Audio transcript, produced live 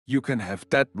you can have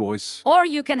that voice. Or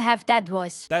you can have that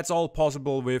voice. That's all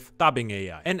possible with Dubbing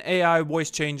AI, an AI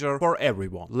voice changer for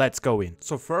everyone. Let's go in.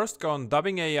 So first go on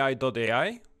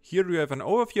dubbingai.ai. Here you have an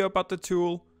overview about the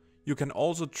tool. You can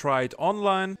also try it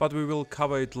online, but we will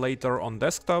cover it later on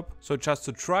desktop. So just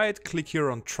to try it, click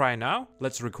here on try now.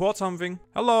 Let's record something.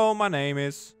 Hello, my name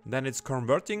is. Then it's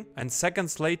converting, and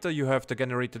seconds later you have the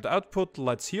generated output.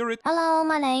 Let's hear it. Hello,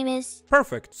 my name is.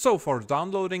 Perfect. So for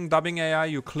downloading Dubbing AI,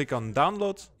 you click on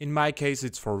download. In my case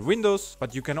it's for Windows,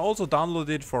 but you can also download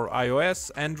it for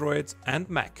iOS, Android and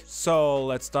Mac. So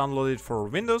let's download it for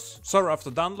Windows. So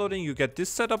after downloading you get this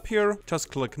setup here.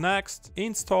 Just click next,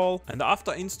 install, and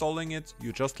after installing it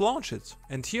you just launch it.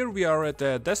 And here we are at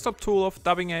the desktop tool of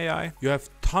Dubbing AI. You have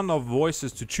ton of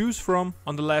voices to choose from.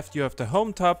 On the left you have the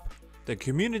home tab, the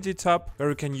community tab, where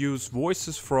you can use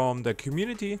voices from the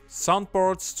community,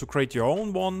 soundboards to create your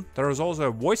own one. There is also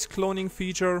a voice cloning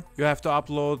feature. You have to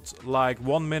upload like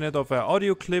 1 minute of an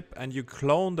audio clip and you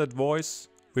clone that voice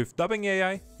with Dubbing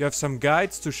AI. You have some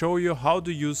guides to show you how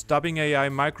to use Dubbing AI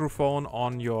microphone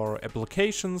on your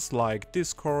applications like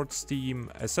Discord, Steam,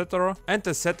 etc. And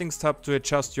the settings tab to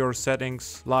adjust your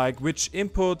settings like which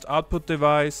input, output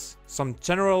device, some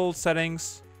general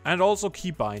settings and also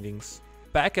key bindings.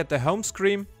 Back at the home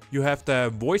screen you have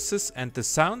the voices and the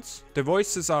sounds. The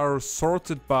voices are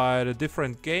sorted by the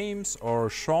different games or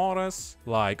genres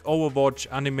like Overwatch,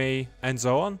 anime and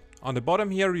so on. On the bottom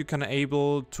here you can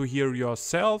able to hear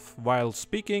yourself while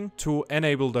speaking to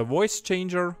enable the voice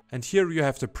changer. And here you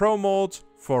have the pro mode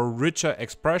for richer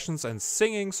expressions and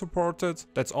singing supported.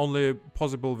 That's only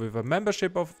possible with a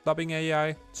membership of Dubbing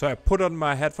AI. So I put on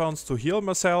my headphones to hear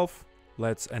myself.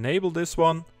 Let's enable this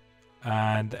one.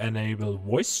 And enable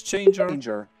voice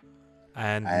changer.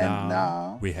 And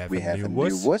now we have a new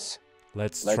voice.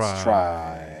 Let's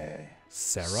try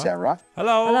Sarah.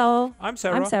 Hello. Hello. I'm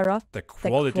Sarah. I'm Sarah. The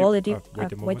quality.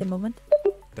 Wait a moment.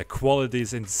 The quality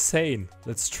is insane.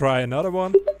 Let's try another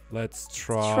one. Let's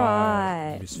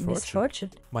try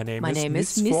Misfortune. My name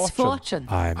is Misfortune.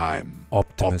 I'm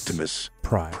Optimus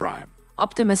Prime.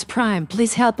 Optimus Prime,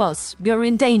 please help us. We're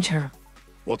in danger.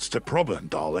 What's the problem,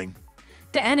 darling?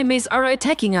 The enemies are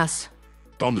attacking us.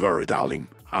 Don't worry, darling.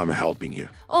 I'm helping you.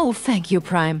 Oh, thank you,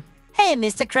 Prime. Hey,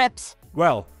 Mr. Krebs.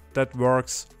 Well, that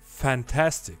works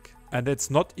fantastic. And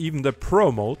it's not even the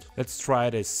pro mode. Let's try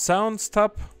the sounds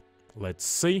tab. Let's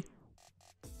see.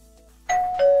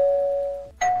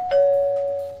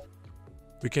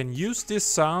 We can use these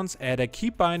sounds, add a key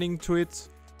binding to it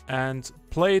and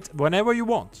play it whenever you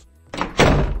want.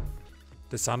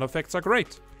 The sound effects are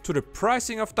great. To the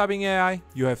pricing of Dubbing AI,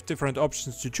 you have different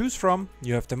options to choose from.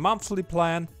 You have the monthly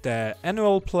plan, the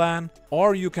annual plan,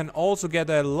 or you can also get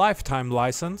a lifetime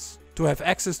license to have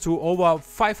access to over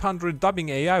 500 Dubbing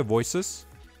AI voices,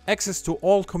 access to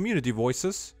all community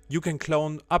voices. You can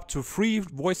clone up to 3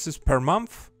 voices per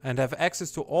month and have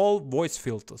access to all voice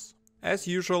filters. As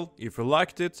usual, if you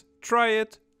liked it, try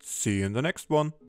it. See you in the next one.